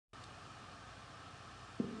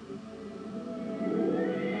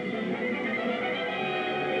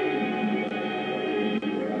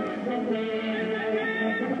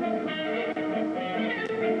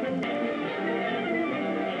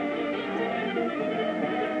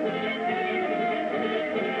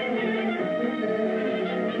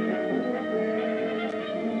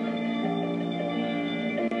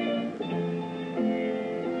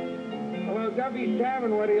Duffy's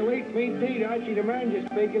Tavern where the elite meat eat. Archie the manager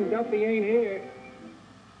speaking. Duffy ain't here.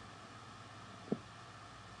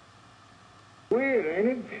 Weird, ain't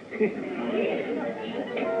it?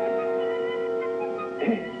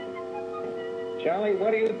 Charlie,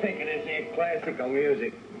 what do you think of this here classical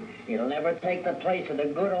music? It'll never take the place of the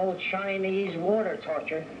good old Chinese water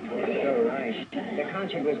torture. You're right. The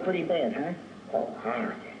concert was pretty bad, huh? Oh,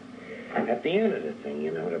 horrible. At the end of the thing,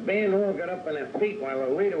 you know, the band all got up on their feet while the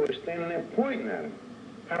leader was standing there pointing at him.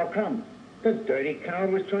 How come? The dirty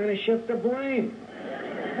coward was trying to shift the blame.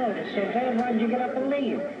 Oh, so bad, why'd you get up and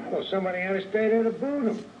leave? Well, somebody had to stay there to boot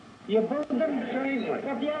him. You booed them? Certainly.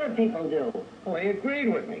 What the other people do? Well, they agreed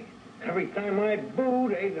with me. Every time I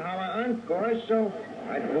booed, they'd holler encore, so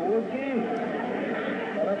I'd boo again.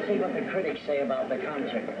 Well, let's see what the critics say about the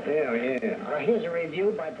concert. Yeah. Here's a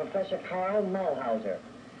review by Professor Carl Mulhauser.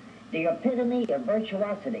 The epitome of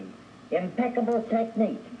virtuosity. Impeccable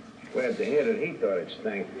technique. Glad to hear that he thought it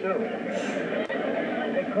stank, too.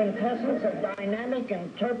 The quintessence of dynamic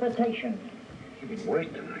interpretation. Even worse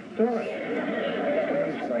than I thought. I got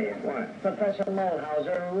news for you. What? Professor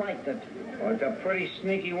Mulhauser liked it. Well, it's a pretty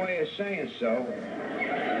sneaky way of saying so.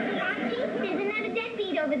 Archie, there's another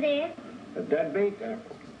deadbeat over there. A deadbeat?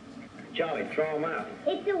 Charlie, throw him out.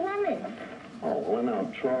 It's a woman. Oh, well, then I'll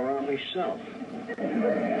throw her out myself.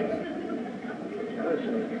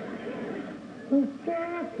 Listen. Who's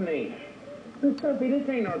Daphne? Look, Duffy, this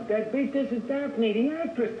ain't no deadbeat. This is Daphne, the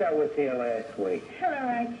actress that was here last week. Hello,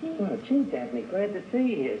 Archie. Oh, gee, Daphne, glad to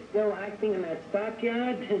see you. Still acting in that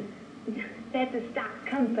stockyard? That's a stock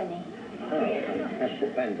company. That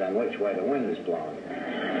depends on which way the wind is blowing.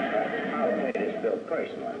 I'll pay this bill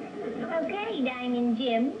personally. Okay, Diamond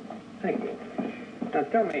Jim. Thank you. Now,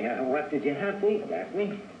 tell me, what did you have to eat,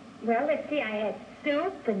 Daphne? Well, let's see. I had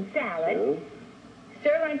soup and salad, Soup?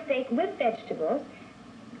 sirloin steak with vegetables,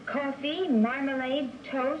 coffee, marmalade,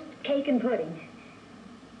 toast, cake, and pudding.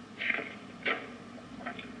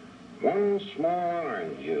 One small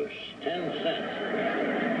orange juice, 10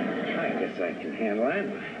 cents. I guess I can handle that.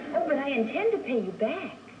 Oh, but I intend to pay you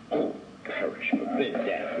back. Oh, courage forbid,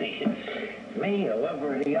 Daphne. Me, a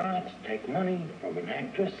lover of the arts, take money from an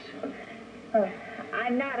actress? Oh,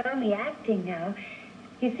 I'm not only acting now.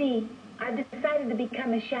 You see, I've decided to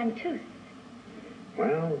become a chanteuse.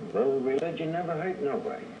 Well, little religion never hurt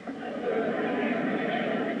nobody.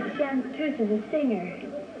 Chanteuse is a singer.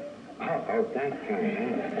 Oh, that kind,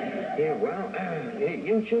 huh? Yeah, well,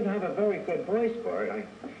 you should have a very good voice for it.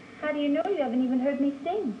 How do you know? You haven't even heard me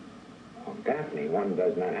sing. Oh, Daphne, one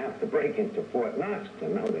does not have to break into Fort Knox to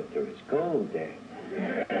know that there is gold there.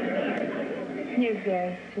 You're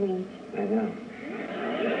very sweet. I know.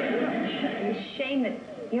 It's a shame that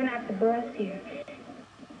you're not the boss here.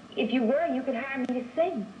 If you were, you could hire me to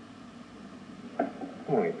sing.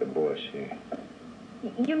 Who ain't the boss here?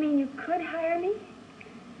 You mean you could hire me?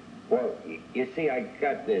 Well, you see, I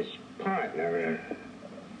got this partner.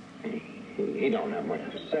 He don't have much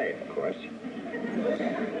to say, of course.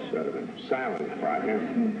 Sort of a silent partner.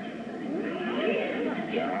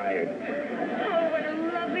 You're hired. Oh, what a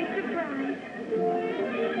lovely surprise.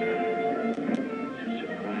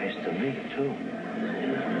 Surprise to me, too.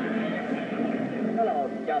 Hello,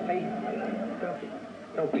 Duffy. Duffy,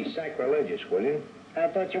 don't be sacrilegious, will you? I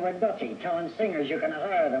thought you were Duffy, telling singers you can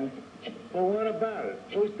hire them. Well, what about it?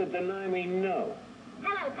 Who's to deny me no?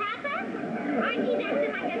 Hello, Papa. Archie's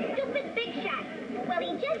acting like a stupid big shot. Well,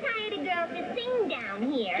 he just hired a girl to sing down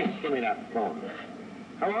here. Just give me that phone.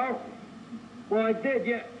 Hello? Well, I did,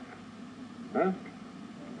 yeah. Huh?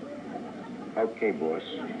 Okay, boss.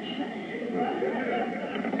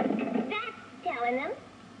 That's telling him.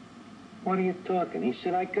 What are you talking? He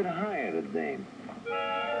said I could hire the dame.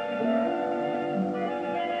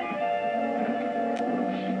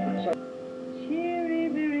 Cheery,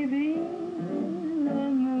 beery, bee, the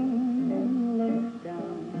moon looks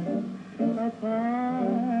down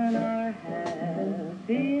upon our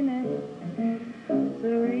happiness,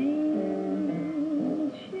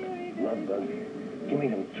 serene, cheery, Love bug. Give me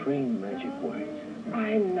them 3 magic words.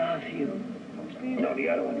 I love you. No, the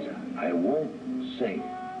other ones. I won't sing.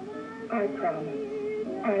 I promise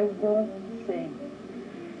I won't sing.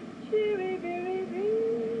 Cheery,